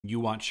You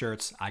want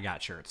shirts? I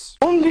got shirts.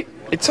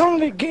 It's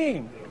only a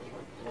game.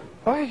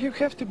 Why you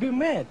have to be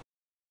mad?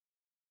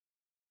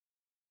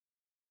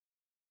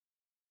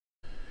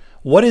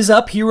 What is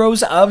up,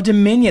 heroes of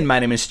Dominion? My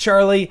name is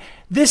Charlie.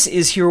 This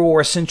is Hero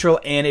Wars Central,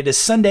 and it is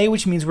Sunday,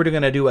 which means we're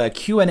going to do a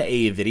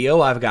Q&A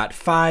video. I've got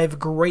 5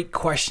 great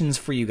questions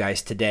for you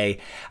guys today.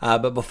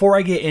 But before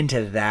I get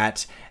into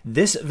that,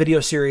 this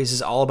video series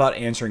is all about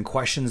answering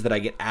questions that I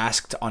get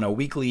asked on a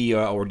weekly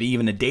or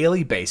even a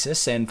daily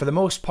basis. And for the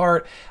most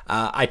part,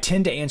 I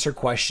tend to answer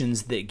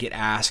questions that get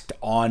asked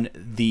on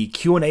the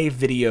Q&A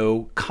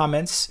video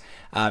comments,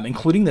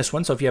 including this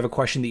one. So if you have a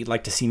question that you'd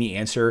like to see me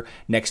answer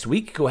next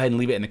week, go ahead and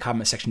leave it in the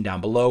comment section down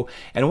below.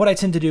 And what I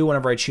tend to do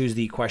whenever I choose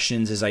the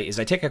questions is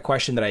I take a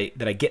question that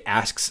I get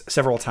asked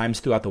several times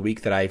throughout the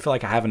week that I feel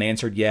like I haven't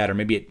answered yet, or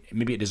maybe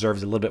it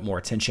deserves a little bit more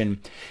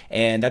attention.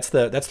 And that's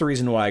the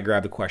reason why I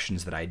grab the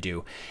questions that I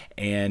do.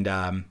 And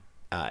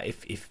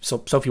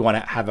if you want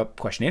to have a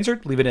question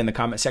answered, leave it in the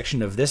comment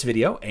section of this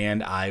video,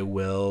 and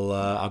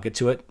I'll get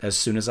to it as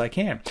soon as I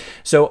can.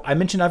 So I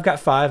mentioned I've got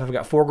 5. I've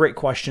got 4 great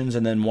questions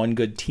and then 1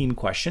 good team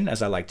question,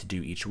 as I like to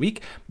do each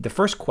week. The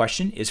first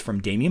question is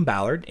from Damian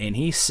Ballard, and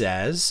he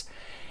says,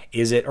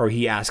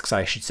 he asks,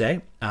 I should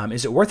say,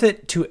 is it worth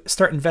it to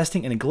start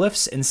investing in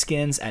glyphs and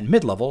skins at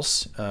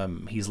mid-levels?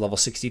 He's level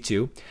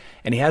 62,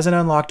 and he hasn't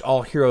unlocked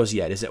all heroes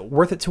yet. Is it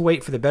worth it to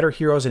wait for the better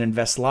heroes and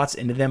invest lots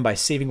into them by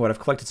saving what I've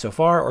collected so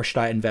far, or should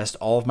I invest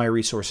all of my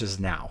resources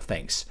now?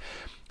 Thanks.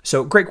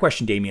 So great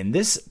question, Damien.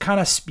 This kind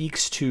of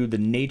speaks to the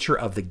nature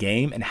of the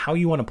game and how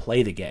you want to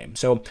play the game.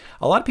 So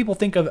a lot of people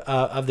think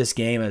of this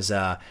game as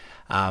a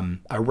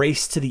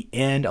race to the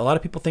end. A lot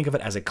of people think of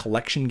it as a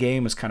collection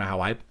game, is kind of how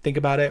I think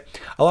about it.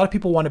 A lot of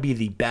people want to be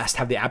the best,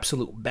 have the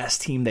absolute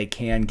best team they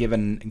can,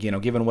 given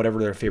whatever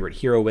their favorite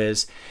hero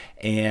is.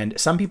 And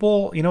some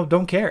people,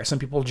 don't care. Some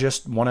people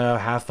just want to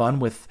have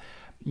fun with,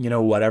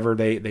 whatever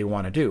they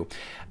want to do.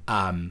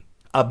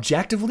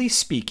 Objectively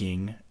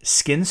speaking,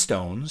 skin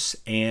stones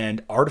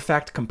and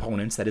artifact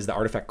components, that is the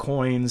artifact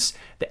coins,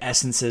 the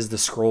essences, the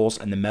scrolls,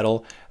 and the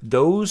metal,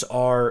 those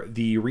are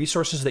the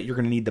resources that you're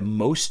going to need the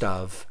most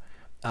of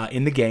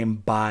in the game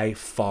by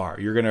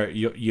far.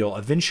 You'll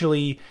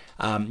eventually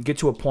get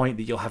to a point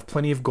that you'll have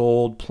plenty of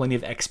gold, plenty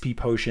of XP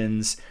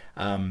potions,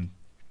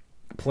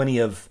 plenty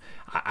of,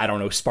 I don't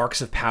know, sparks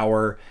of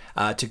power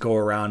to go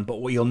around. But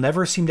what you'll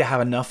never seem to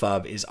have enough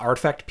of is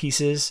artifact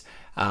pieces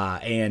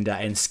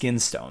and skin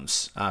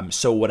stones.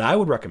 So what I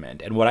would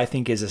recommend, and what I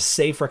think is a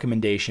safe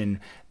recommendation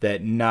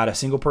that not a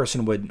single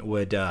person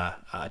would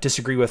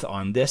disagree with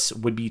on this,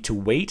 would be to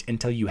wait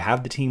until you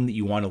have the team that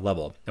you want to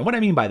level. And what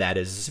I mean by that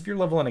is if you're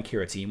leveling a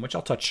Keira team, which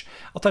I'll touch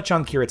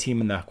on Keira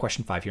team in the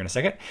question 5 here in a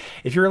second.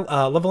 If you're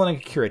leveling a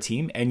Keira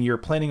team and you're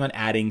planning on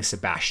adding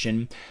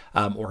Sebastian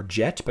or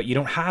Jet, but you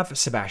don't have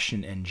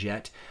Sebastian and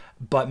Jet,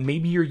 but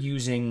maybe you're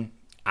using,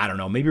 I don't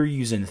know, maybe you're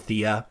using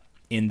Thea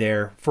in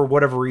there. For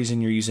whatever reason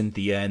you're using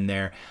Thea in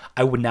there,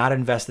 I would not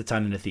invest a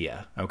ton into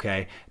Thea,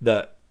 okay?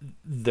 The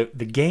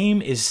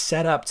game is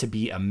set up to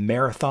be a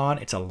marathon.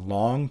 It's a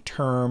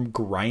long-term,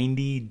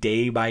 grindy,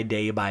 day by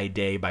day by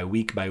day, by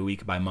week by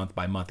week, by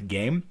month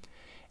game.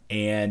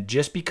 And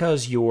just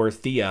because your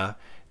Thea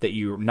that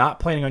you're not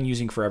planning on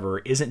using forever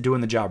isn't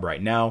doing the job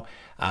right now,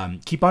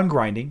 keep on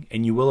grinding,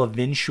 and you will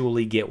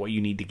eventually get what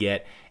you need to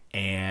get,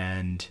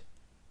 and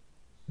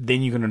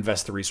then you can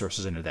invest the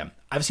resources into them.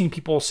 I've seen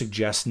people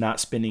suggest not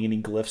spending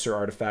any glyphs or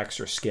artifacts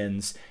or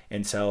skins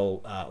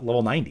until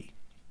level 90,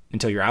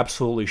 until you're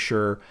absolutely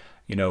sure,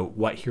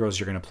 what heroes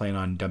you're going to plan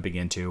on dumping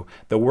into.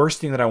 The worst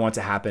thing that I want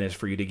to happen is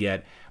for you to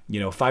get,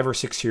 5 or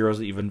 6 heroes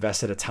that you've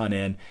invested a ton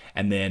in,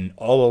 and then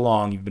all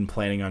along you've been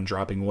planning on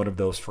dropping one of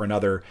those for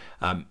another.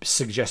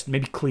 Suggest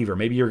maybe Cleaver.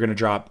 Maybe you're going to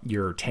drop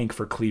your tank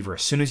for Cleaver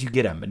as soon as you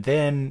get him, and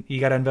then you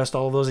got to invest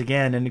all of those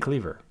again into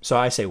Cleaver. So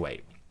I say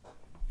wait.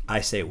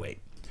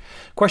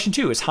 Question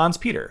 2 is Hans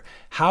Peter.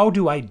 How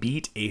do I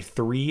beat a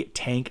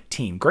 3-tank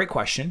team? Great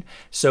question.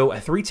 So a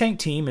 3-tank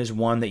team is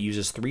one that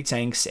uses 3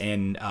 tanks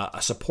and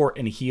a support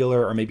and a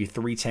healer, or maybe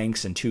 3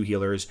 tanks and 2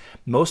 healers,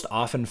 most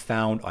often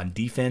found on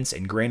defense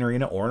in Grand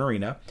Arena or an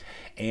arena.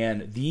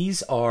 And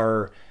these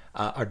are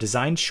a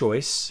design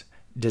choice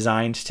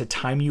designed to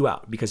time you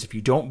out, because if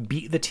you don't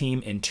beat the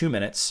team in 2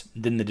 minutes,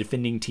 then the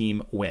defending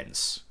team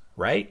wins,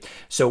 right?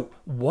 So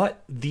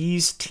what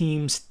these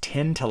teams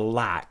tend to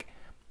lack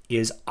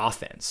is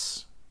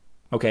offense.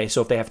 Okay,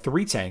 so if they have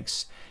 3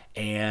 tanks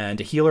and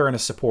a healer and a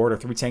support, or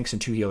 3 tanks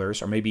and 2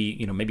 healers, or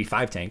maybe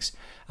 5 tanks,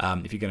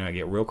 if you're gonna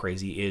get real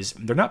crazy, is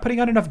they're not putting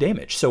out enough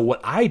damage. So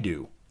what I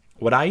do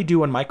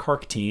on my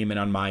Kark team and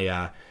on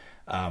my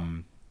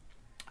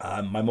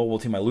my mobile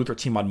team, my Luther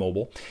team on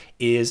mobile,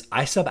 is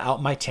I sub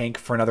out my tank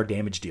for another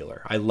damage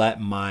dealer. I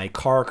let my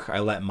Kark, I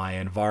let my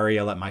Anvari,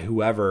 I let my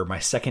whoever, my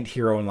second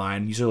hero in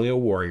line, usually a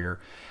warrior,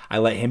 I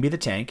let him be the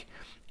tank,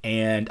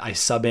 and I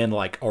sub in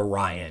like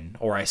Orion,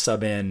 or I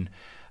sub in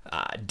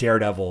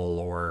Daredevil,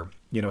 or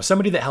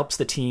somebody that helps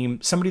the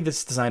team, somebody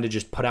that's designed to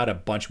just put out a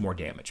bunch more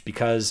damage,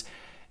 because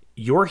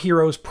your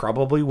heroes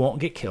probably won't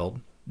get killed.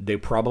 They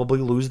probably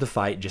lose the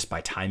fight just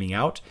by timing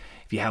out.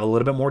 If you have a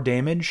little bit more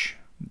damage,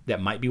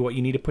 that might be what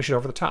you need to push it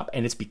over the top.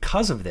 And it's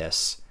because of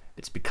this,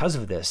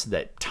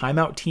 that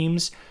timeout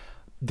teams,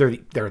 they're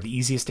the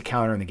easiest to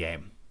counter in the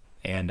game.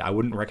 And I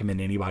wouldn't recommend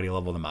anybody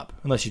level them up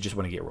unless you just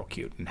want to get real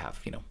cute and have,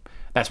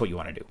 that's what you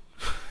want to do.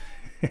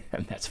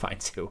 And that's fine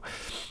too.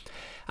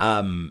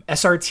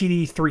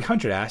 SRTD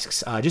 300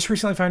 asks, just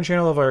recently found a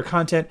channel of our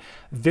content.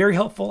 Very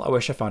helpful. I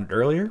wish I found it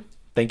earlier.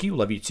 Thank you.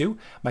 Love you too.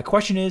 My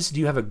question is,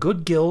 do you have a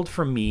good guild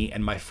for me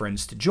and my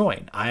friends to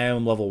join? I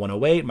am level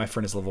 108. My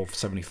friend is level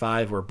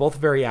 75. We're both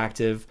very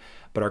active,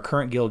 but our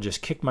current guild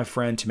just kicked my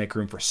friend to make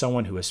room for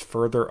someone who is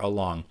further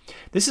along.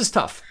 This is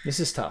tough.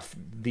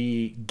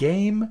 The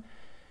game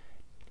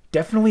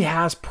definitely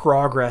has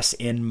progress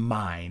in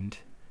mind.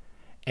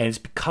 And it's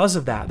because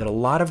of that a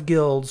lot of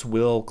guilds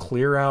will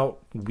clear out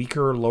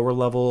weaker, lower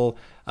level,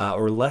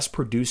 or less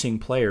producing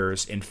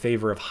players in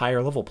favor of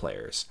higher level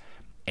players.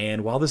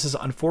 And while this is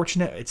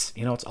unfortunate,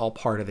 it's all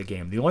part of the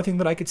game. The only thing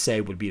that I could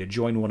say would be to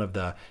join one of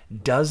the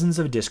dozens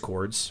of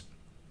discords.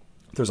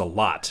 There's a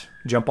lot.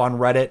 Jump on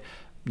Reddit,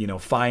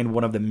 find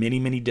one of the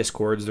many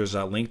discords. There's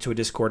a link to a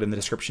discord in the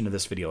description of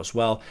this video as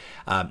well.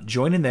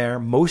 Join in there.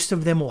 Most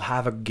of them will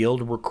have a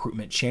guild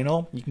recruitment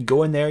channel. You can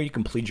go in there, you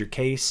can plead your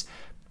case.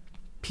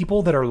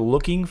 People that are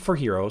looking for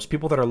heroes,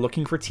 people that are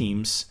looking for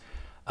teams,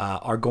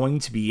 are going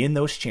to be in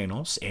those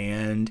channels.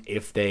 And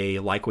if they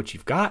like what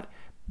you've got,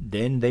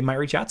 then they might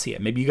reach out to you.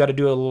 Maybe you got to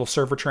do a little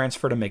server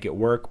transfer to make it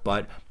work,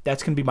 but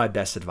that's going to be my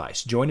best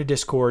advice. Join a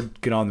Discord,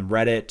 get on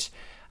Reddit,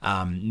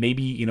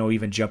 maybe,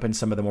 even jump in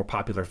some of the more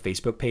popular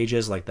Facebook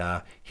pages like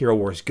the Hero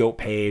Wars Goat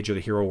page or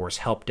the Hero Wars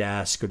Help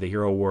Desk or the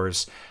Hero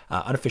Wars,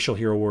 unofficial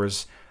Hero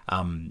Wars.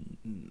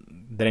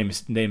 The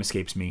name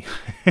escapes me.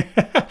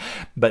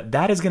 But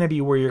that is going to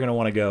be where you're going to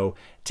want to go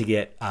to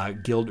get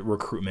guild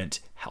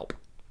recruitment help.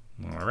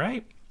 All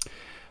right.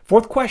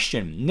 Fourth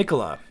question,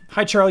 Nicola.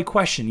 Hi, Charlie.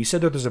 Question. You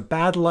said that there's a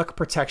bad luck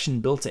protection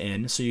built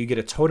in, so you get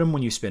a totem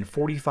when you spend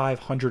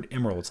 4,500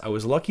 emeralds. I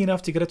was lucky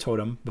enough to get a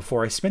totem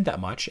before I spent that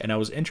much, and I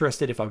was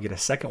interested if I'll get a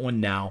second one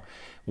now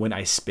when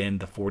I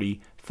spend the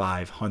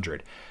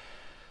 4,500.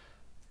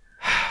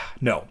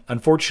 No,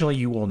 unfortunately,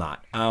 you will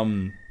not.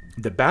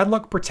 The bad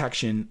luck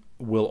protection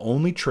will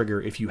only trigger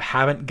if you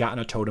haven't gotten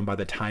a totem by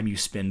the time you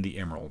spend the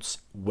emeralds.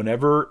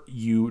 Whenever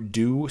you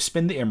do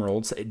spend the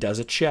emeralds, it does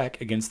a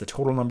check against the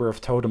total number of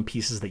totem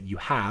pieces that you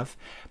have.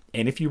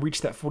 And if you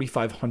reach that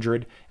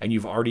 4,500 and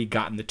you've already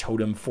gotten the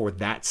totem for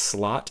that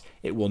slot,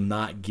 it will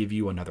not give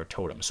you another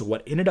totem. So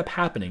what ended up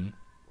happening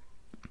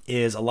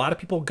is a lot of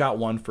people got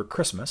one for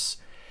Christmas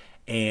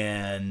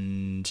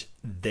and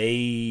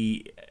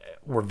they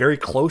were very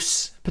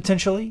close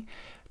potentially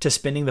to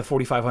spending the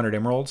 4,500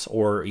 emeralds,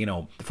 or,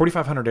 the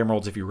 4,500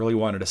 emeralds, if you really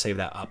wanted to save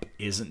that up,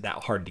 isn't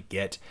that hard to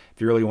get.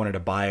 If you really wanted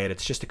to buy it,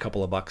 it's just a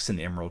couple of bucks in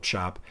the emerald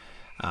shop.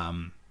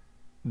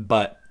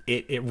 But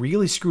it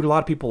really screwed a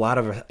lot of people out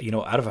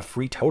of a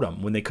free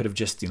totem when they could have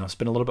just,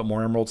 spent a little bit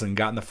more emeralds and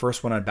gotten the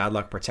first one on bad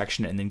luck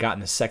protection and then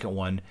gotten the second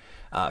one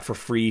for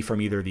free from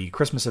either the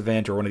Christmas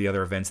event or one of the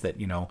other events that,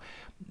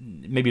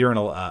 maybe during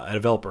a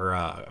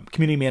developer,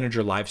 community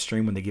manager live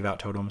stream when they give out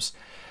totems.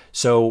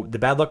 So the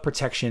bad luck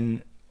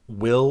protection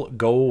will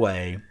go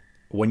away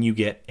when you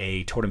get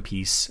a totem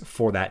piece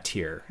for that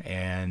tier,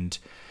 and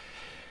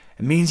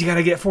it means you got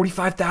to get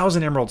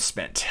 45,000 emeralds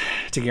spent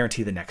to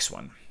guarantee the next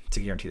one.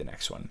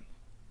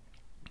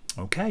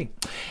 Okay,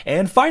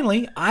 and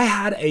finally, I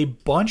had a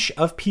bunch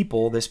of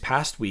people this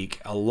past week,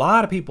 a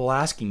lot of people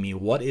asking me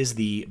what is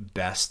the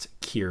best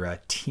Keira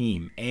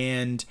team,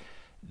 and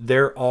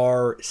there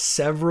are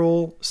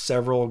several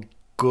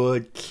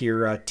good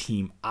Keira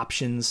team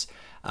options.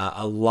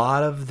 A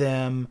lot of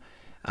them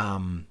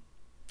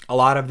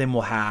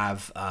will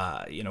have,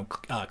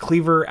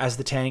 Cleaver as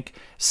the tank.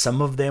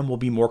 Some of them will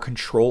be more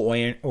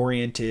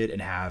control-oriented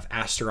and have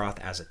Astaroth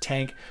as a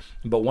tank.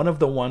 But one of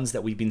the ones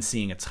that we've been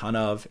seeing a ton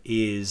of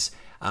is,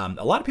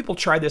 a lot of people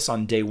tried this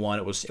on day one.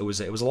 It was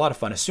a lot of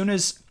fun. As soon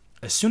as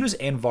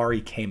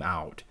Anvari came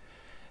out,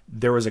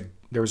 there was a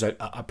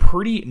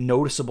pretty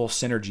noticeable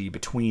synergy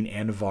between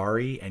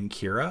Anvari and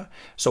Keira.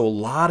 So a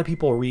lot of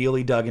people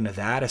really dug into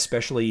that,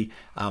 especially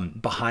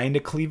behind a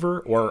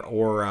Cleaver or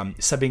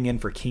subbing in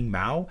for King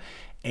Mao.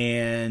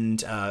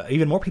 And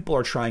even more people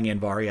are trying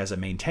Anvari as a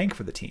main tank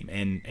for the team.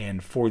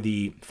 And for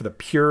the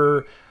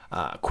pure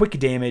quick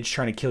damage,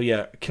 trying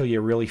to kill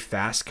you really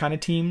fast kind of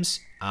teams,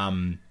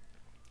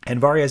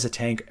 Anvari as a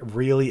tank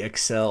really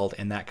excelled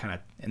in that kind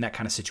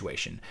of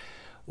situation.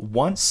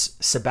 Once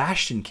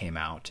Sebastian came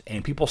out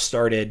and people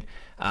started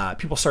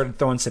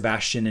throwing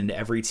Sebastian into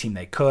every team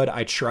they could.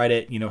 I tried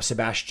it,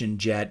 Sebastian,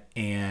 Jet,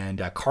 and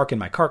Kark in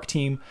my Kark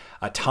team.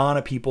 A ton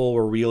of people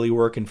were really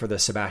working for the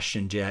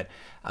Sebastian, Jet,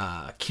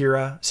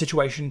 Keira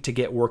situation to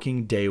get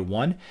working day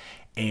one.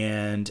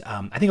 And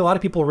I think a lot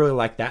of people really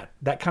like that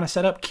kind of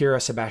setup,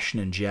 Keira, Sebastian,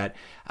 and Jet.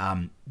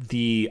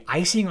 The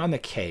icing on the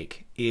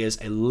cake is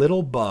a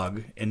little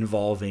bug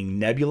involving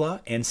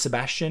Nebula and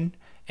Sebastian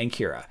and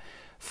Keira.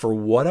 For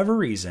whatever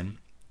reason,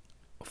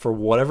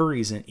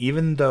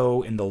 even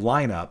though in the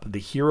lineup the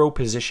hero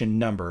position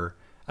number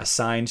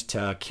assigned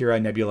to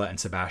Keira, Nebula, and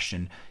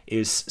Sebastian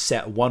is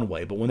set one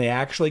way, but when they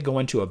actually go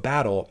into a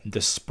battle,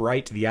 the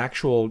sprite, the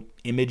actual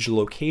image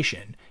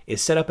location,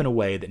 is set up in a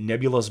way that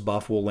Nebula's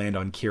buff will land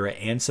on Keira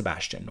and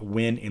Sebastian,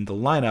 when in the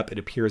lineup it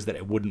appears that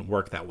it wouldn't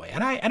work that way.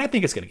 And I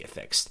think it's going to get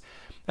fixed.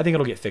 I think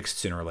it'll get fixed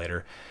sooner or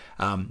later.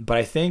 But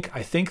I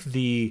think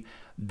the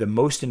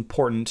most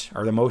important,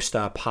 or the most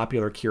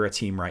popular Keira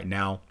team right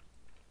now,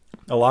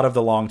 a lot of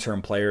the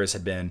long-term players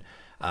have been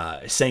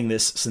saying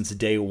this since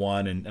day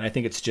one, and I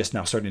think it's just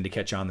now starting to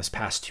catch on this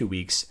past 2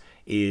 weeks,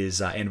 is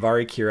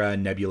Anvari, Keira,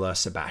 Nebula,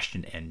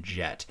 Sebastian, and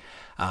Jet.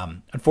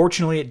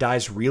 Unfortunately, it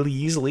dies really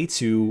easily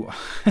to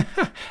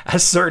a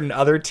certain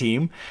other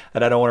team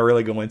that I don't want to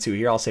really go into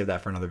here. I'll save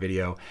that for another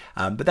video.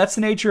 But that's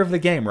the nature of the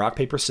game. Rock,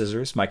 paper,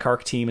 scissors. My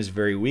Kark team is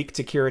very weak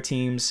to Keira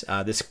teams.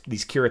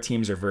 These Keira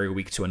teams are very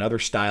weak to another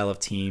style of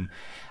team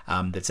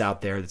that's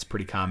out there that's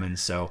pretty common.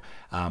 So,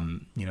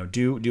 you know,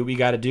 do what you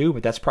got to do.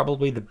 But that's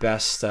probably the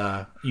best.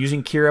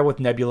 Using Keira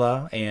with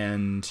Nebula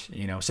and,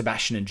 you know,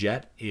 Sebastian and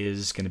Jet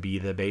is going to be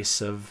the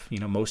base of, you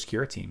know, most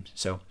Keira teams.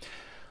 So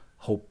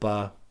hope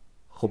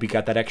you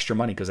got that extra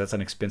money, because that's an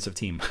expensive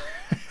team.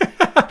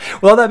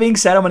 Well, that being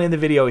said, I'm going to end the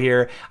video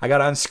here. I got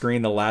on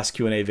screen the last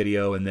Q&A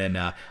video, and then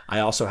I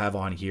also have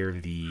on here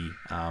the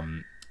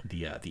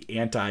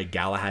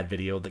anti-Galahad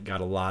video that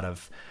got a lot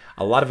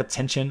of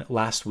attention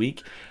last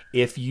week.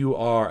 If you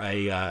are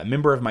a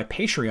member of my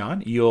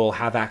Patreon, you'll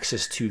have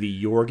access to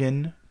the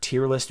Jorgen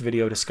tier list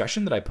video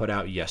discussion that I put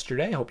out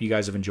yesterday. I hope you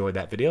guys have enjoyed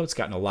that video. It's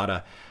gotten a lot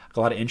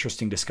of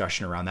interesting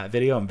discussion around that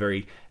video. I'm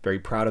very, very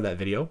proud of that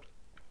video.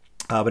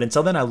 But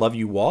until then, I love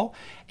you all,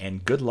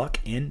 and good luck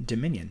in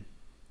Dominion.